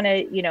 Do we want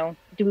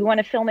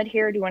to film it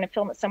here? Do we want to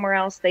film it somewhere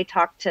else? They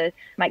talked to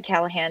Mike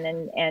Callahan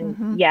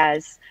and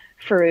Yaz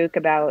Farouk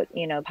about,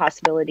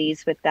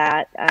 possibilities with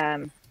that.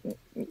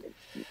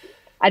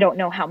 I don't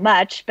know how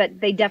much, but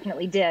they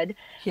definitely did.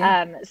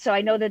 Yeah. So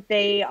I know that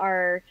they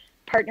are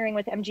partnering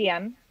with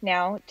MGM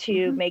now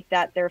to make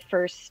that their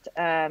first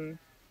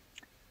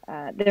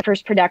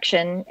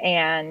production,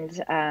 and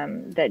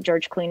that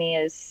George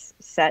Clooney is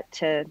set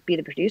to be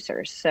the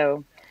producer.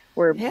 So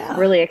we're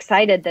really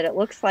excited that it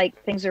looks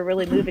like things are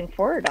really moving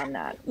forward on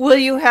that. Will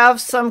you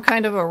have some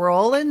kind of a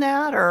role in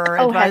that, or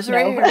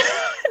advisory? No.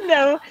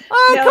 No.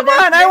 Oh, no, come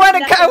on! I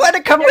want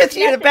to come with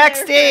you to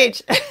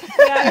backstage.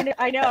 Yeah,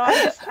 I know.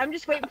 I'm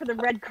just waiting for the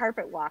red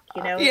carpet walk.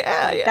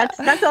 Yeah.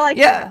 That's all I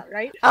care about,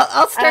 right?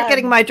 I'll start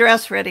getting my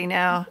dress ready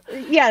now.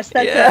 Yes,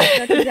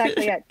 that's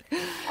exactly it.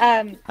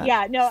 So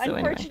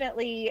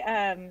unfortunately,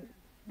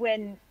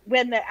 when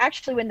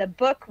the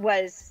book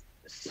was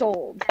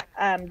sold,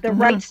 the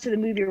rights to the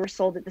movie were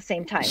sold at the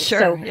same time.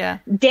 Sure. So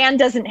Dan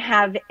doesn't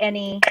have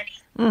any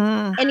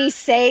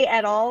say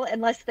at all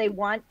unless they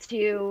want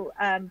to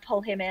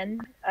pull him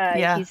in.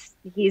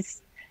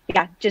 He's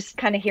just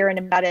kind of hearing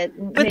about it,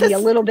 maybe a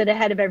little bit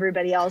ahead of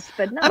everybody else.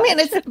 But no,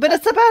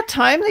 it's about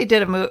time they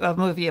did a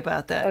movie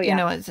about that. They've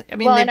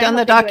done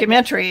the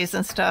documentaries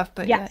and stuff,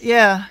 but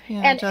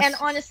and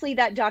honestly,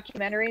 that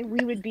documentary,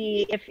 we would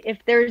be if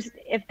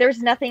there's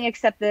nothing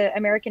except the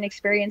American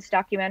Experience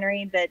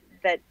documentary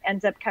that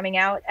ends up coming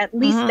out. At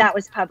least that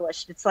was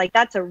published. It's like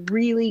that's a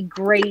really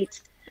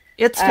great.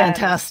 It's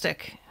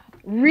fantastic.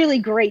 Really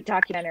great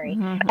documentary,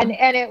 and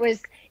it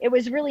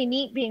was really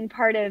neat being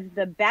part of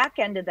the back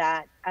end of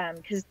that,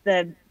 because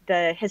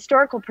the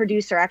historical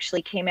producer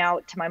actually came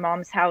out to my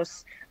mom's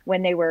house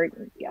when they were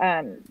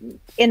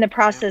in the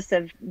process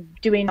of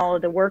doing all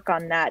of the work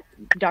on that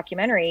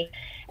documentary,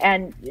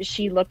 and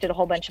she looked at a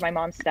whole bunch of my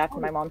mom's stuff,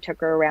 and my mom took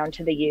her around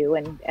to the U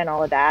and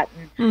all of that.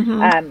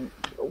 And,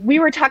 we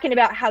were talking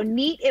about how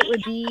neat it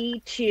would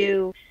be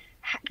to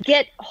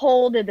get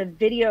hold of the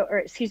video, or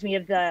excuse me,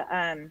 of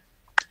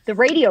the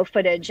radio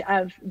footage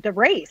of the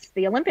race,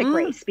 the Olympic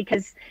race,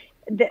 because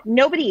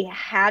nobody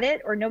had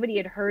it or nobody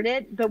had heard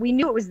it, but we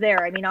knew it was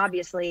there. I mean,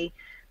 obviously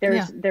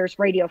there's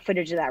radio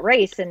footage of that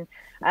race. And,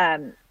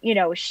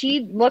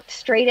 she looked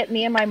straight at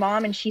me and my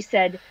mom and she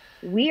said,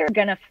 "We are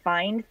going to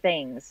find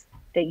things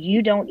that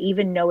you don't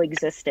even know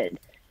existed,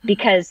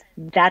 because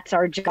that's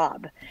our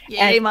job."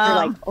 Yay, and Mom. we're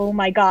like, "Oh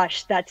my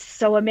gosh, that's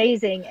so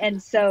amazing."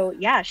 And so,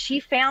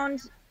 she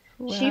found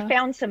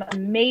some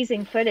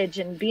amazing footage,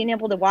 and being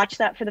able to watch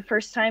that for the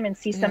first time and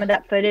see some of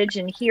that footage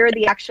and hear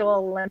the actual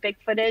Olympic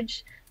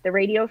footage, the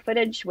radio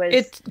footage,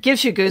 it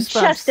gives you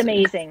goosebumps. Just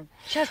amazing.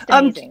 Just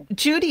amazing.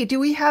 Judy, do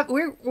we have,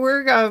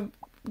 we're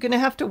going to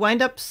have to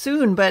wind up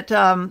soon, but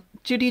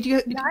Judy,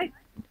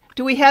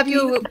 do we have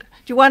you, do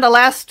you want a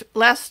last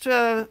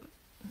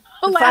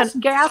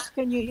gasp?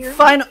 Can you hear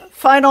me?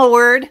 Final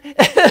word?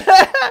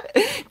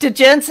 Did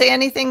Jen say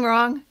anything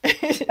wrong?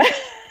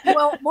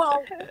 Well,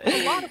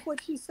 a lot of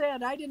what she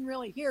said I didn't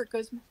really hear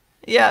because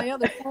my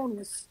other phone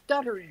was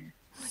stuttering.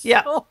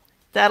 So,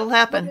 that'll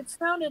happen. But it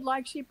sounded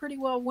like she pretty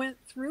well went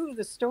through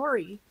the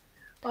story.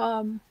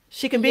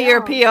 She can be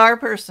your PR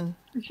person.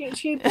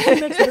 She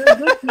pretty much a very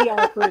good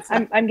PR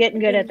person. I'm getting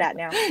good at that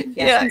now.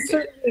 Yeah.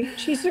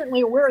 She's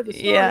certainly aware of the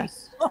story. Yeah.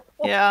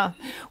 Yeah.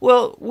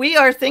 Well, we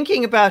are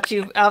thinking about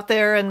you out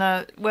there in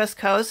the West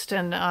Coast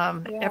and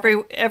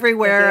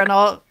everywhere, and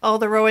all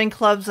the rowing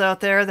clubs out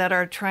there that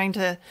are trying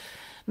to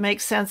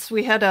make sense.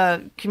 We had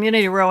a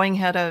community rowing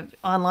had a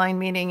online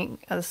meeting,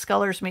 a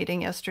Scullers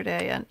meeting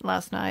yesterday and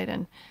last night,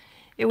 and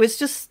it was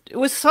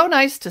so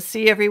nice to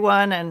see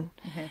everyone. And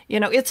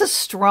it's a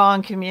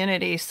strong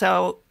community,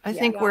 so I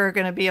think we're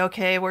going to be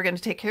okay. We're going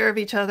to take care of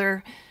each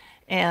other,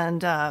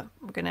 and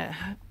we're going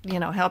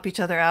to help each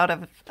other out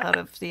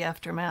of the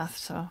aftermath.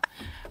 So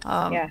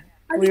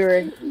we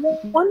were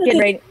one of the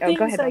things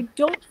go ahead.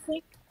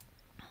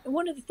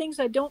 One of the things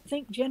I don't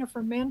think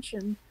Jennifer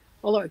mentioned,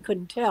 although I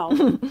couldn't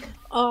tell,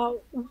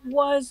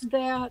 was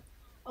that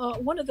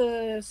one of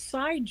the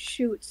side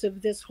shoots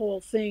of this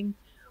whole thing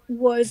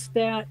was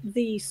that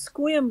the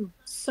Sequim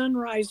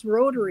Sunrise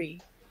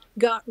Rotary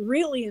got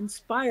really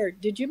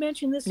inspired. Did you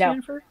mention this,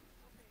 Jennifer?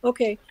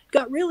 Okay.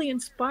 Got really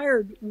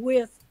inspired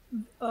with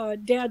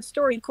Dad's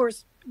story. Of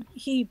course,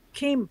 he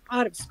came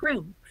out of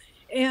Scrim.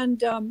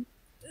 And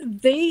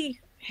they've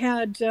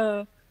had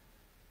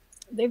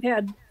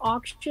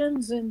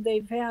auctions and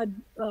they've had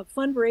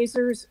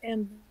fundraisers,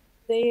 and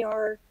they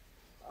are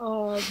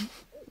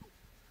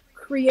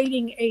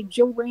creating a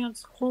Joe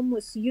Rance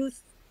homeless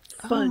youth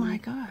fund. Oh my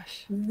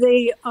gosh.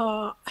 They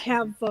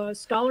have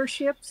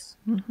scholarships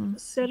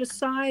set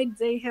aside.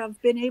 They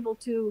have been able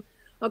to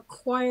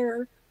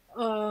acquire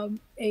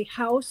a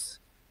house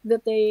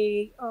that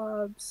they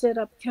set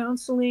up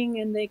counseling,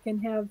 and they can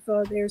have,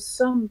 there's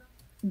some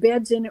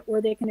beds in it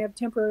where they can have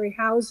temporary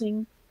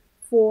housing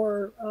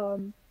for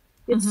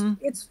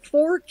it's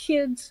for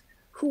kids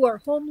who are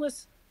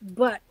homeless,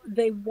 but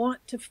they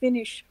want to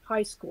finish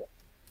high school.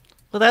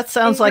 Well, that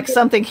sounds like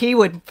something he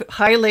would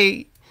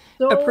highly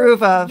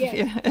approve of.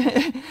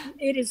 Yes.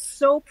 It is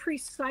so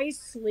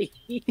precisely.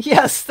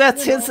 Yes,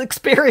 that's his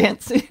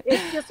experience.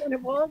 It's just, and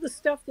of all the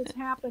stuff that's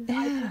happened,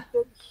 I think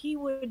that he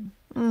would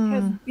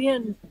have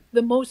been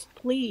the most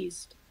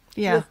pleased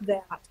with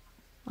that.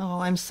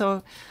 Oh,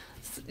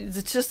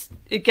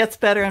 it gets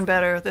better and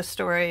better, this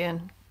story,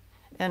 and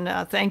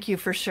thank you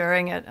for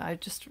sharing it. I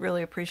just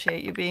really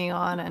appreciate you being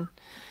on, and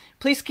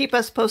please keep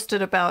us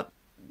posted about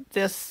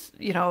this,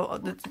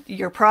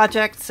 your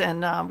projects,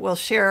 and we'll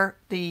share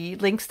the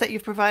links that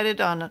you've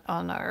provided on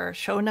our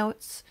show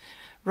notes.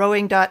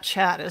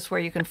 Rowing.chat is where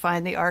you can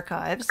find the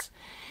archives.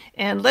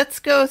 And let's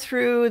go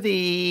through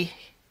the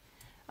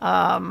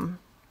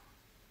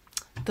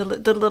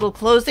little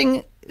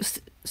closing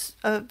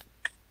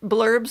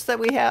blurbs that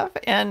we have,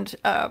 and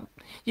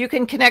you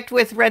can connect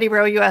with Ready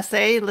Row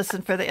USA,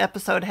 listen for the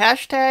episode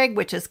hashtag,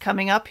 which is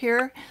coming up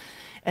here,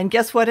 and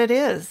guess what it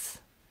is?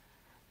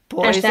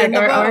 Boys hashtag in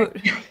the boat.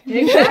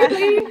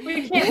 Exactly.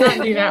 We can't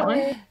not do that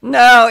one.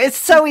 No, it's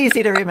so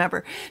easy to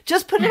remember.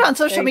 Just put it on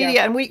social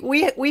media, and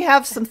we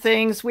have some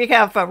things. We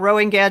have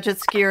rowing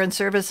gadgets, gear, and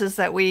services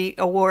that we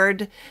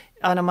award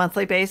on a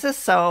monthly basis.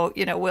 So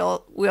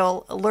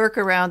we'll lurk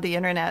around the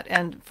internet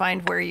and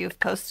find where you've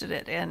posted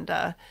it,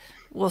 and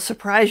we'll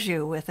surprise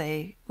you with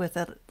a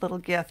little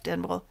gift,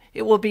 and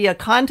it will be a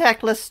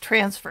contactless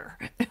transfer.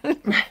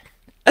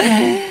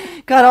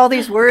 Got all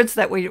these words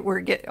that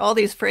all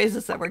these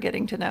phrases that we're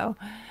getting to know.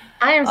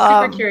 I am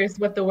super curious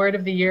what the word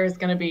of the year is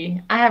going to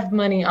be. I have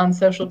money on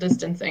social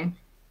distancing.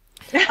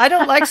 I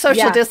don't like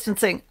social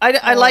distancing.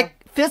 I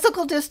like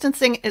physical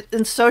distancing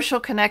and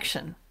social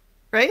connection,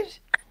 right?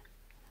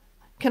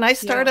 Can I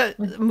start a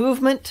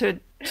movement to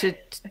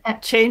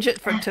change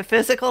it to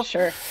physical?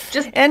 Sure.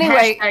 Just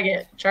anyway, hashtag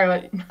it,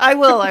 Charlotte. I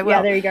will.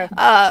 Yeah, there you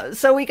go.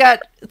 So we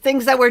got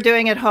things that we're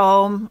doing at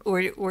home.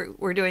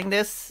 We're doing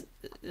this,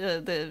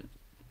 the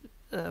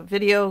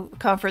video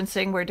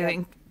conferencing. We're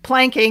doing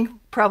planking,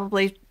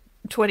 probably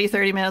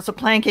 20-30 minutes of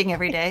planking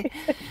every day,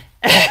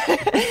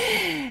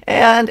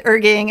 and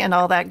erging and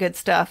all that good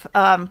stuff.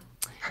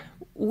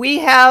 We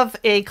have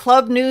a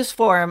club news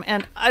forum,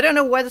 and I don't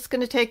know what it's going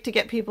to take to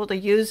get people to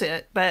use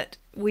it, but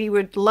we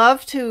would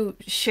love to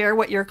share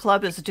what your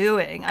club is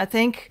doing. I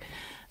think,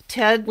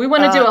 Ted... We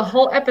want to do a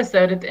whole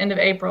episode at the end of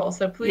April,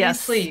 so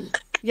please.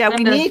 Yeah,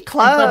 we need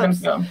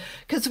clubs.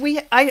 Because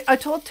I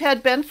told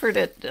Ted Benford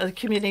at a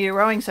community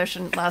rowing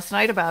session last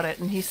night about it,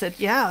 and he said,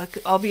 yeah,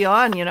 I'll be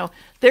on.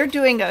 They're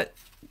doing of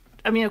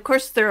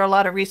course, there are a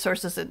lot of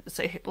resources in,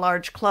 say,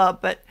 large club,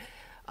 but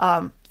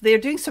they're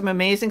doing some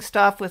amazing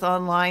stuff with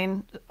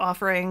online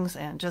offerings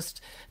and just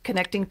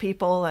connecting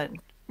people and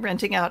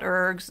renting out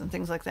ergs and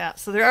things like that.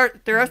 So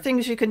there are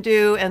things you can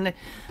do, and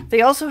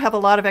they also have a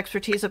lot of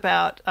expertise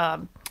about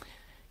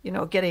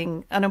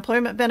getting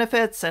unemployment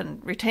benefits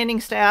and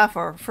retaining staff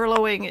or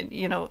furloughing.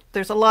 And,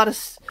 there's a lot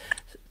of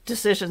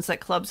decisions that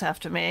clubs have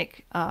to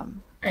make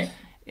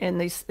in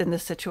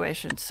this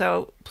situation.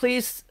 So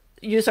please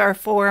use our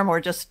forum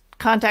or just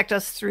contact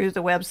us through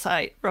the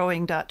website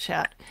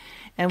rowing.chat,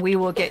 and we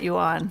will get you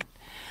on.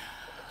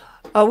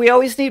 We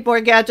always need more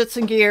gadgets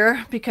and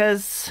gear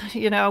because,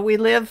 we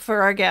live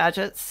for our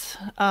gadgets.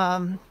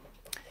 And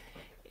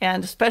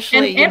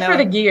especially, and for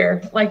the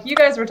gear, like you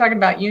guys were talking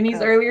about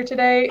unis earlier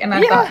today, and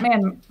I thought,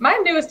 man, my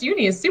newest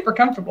uni is super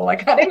comfortable.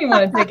 Like I didn't even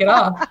want to take it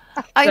off.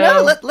 I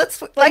know.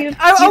 Let's I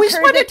always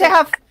wanted to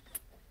have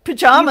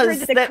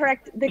pajamas.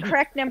 The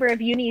correct number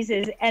of unis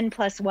is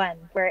N+1,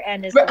 where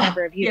N is the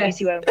number of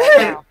unis you own right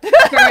now.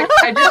 Correct.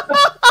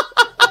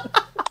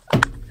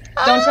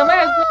 Don't tell my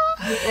husband.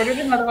 I just ordered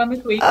another one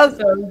this week.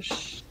 So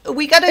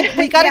we gotta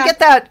get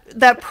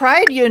that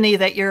Pride uni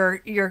that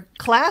your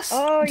class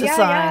designed.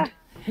 Yeah.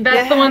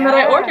 That's the one that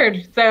I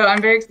ordered. So I'm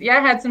very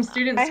I had some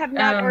students. I have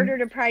not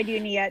ordered a Pride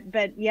uni yet,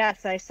 but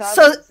yes, I saw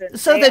so they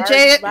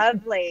the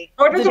lovely.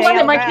 Ordered the one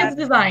that my kids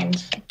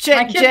designed.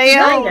 My kids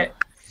designed it.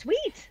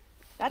 Sweet.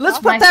 That's Let's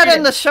awesome. put that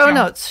in the show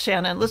notes,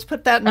 Shannon. Let's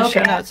put that in the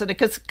show notes,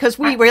 because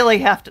we really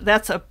have to.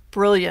 That's a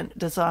brilliant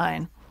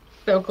design.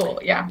 So cool.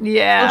 Yeah.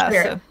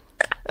 Yeah.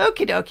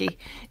 Okie dokie.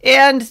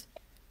 And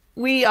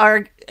we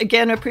are,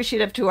 again,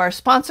 appreciative to our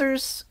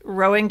sponsors,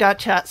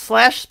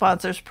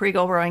 rowing.chat/sponsors,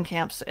 Pre-Go Rowing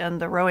Camps, and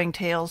the Rowing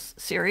Tales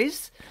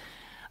series.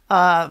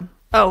 That's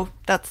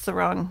the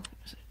wrong...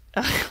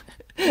 never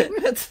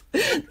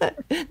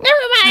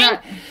mind.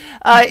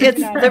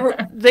 It's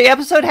the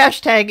episode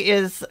hashtag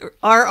is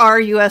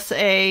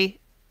RRUSA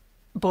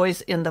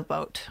Boys in the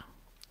Boat.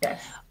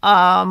 Yes.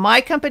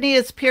 My company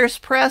is Pierce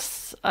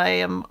Press. I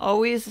am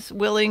always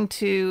willing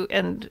to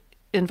and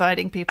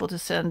inviting people to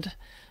send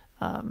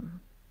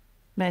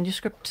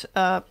manuscript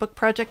book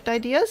project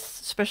ideas,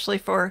 especially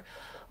for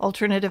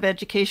alternative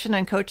education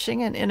and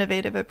coaching and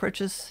innovative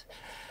approaches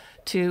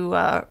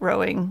to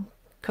rowing,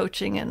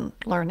 coaching, and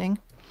learning.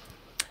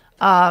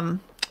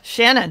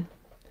 Shannon,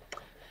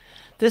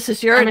 This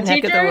is your I'm a neck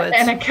of the teacher woods.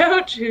 and a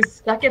coach who's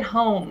stuck at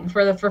home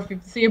for the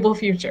foreseeable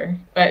future.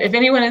 But if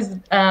anyone is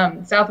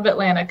south of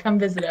Atlanta, come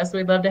visit us.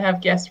 We'd love to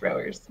have guest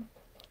rowers.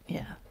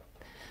 Yeah.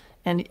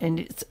 And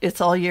it's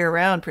all year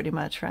round pretty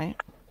much, right?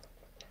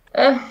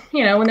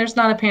 When there's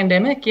not a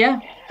pandemic, yeah.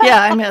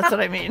 Yeah, I mean that's what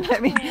I mean.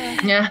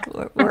 Yeah.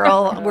 We're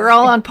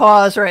all on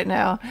pause right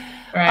now.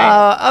 Right.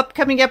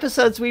 Upcoming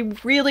episodes, we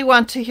really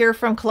want to hear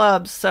from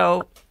clubs.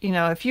 So,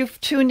 if you've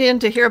tuned in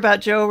to hear about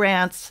Joe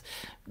Rants,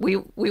 we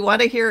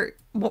want to hear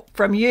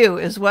from you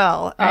as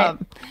well. Right.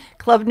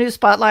 Club News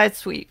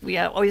Spotlights, we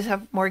always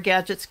have more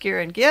gadgets,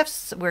 gear, and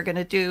gifts. We're going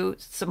to do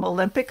some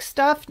Olympic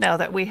stuff now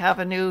that we have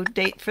a new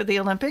date for the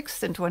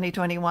Olympics in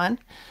 2021.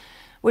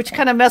 Which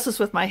kind of messes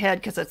with my head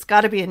because it's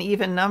got to be an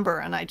even number,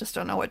 and I just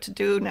don't know what to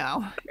do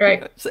now.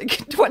 Right. It's like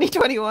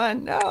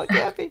 2021. No, it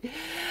can't be.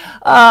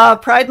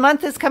 Pride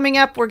Month is coming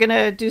up. We're going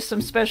to do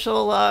some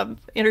special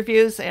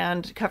interviews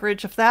and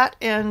coverage of that,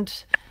 and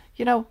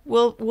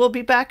we'll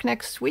be back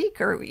next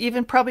week or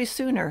even probably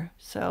sooner.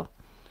 So,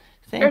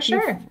 thank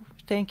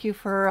you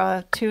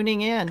for tuning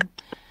in.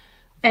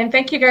 And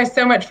thank you guys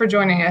so much for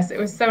joining us. It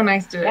was so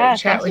nice to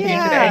chat with you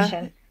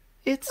today.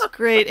 It's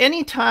great.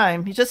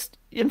 Anytime. You just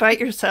invite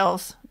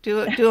yourselves.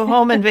 Do a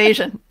home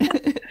invasion.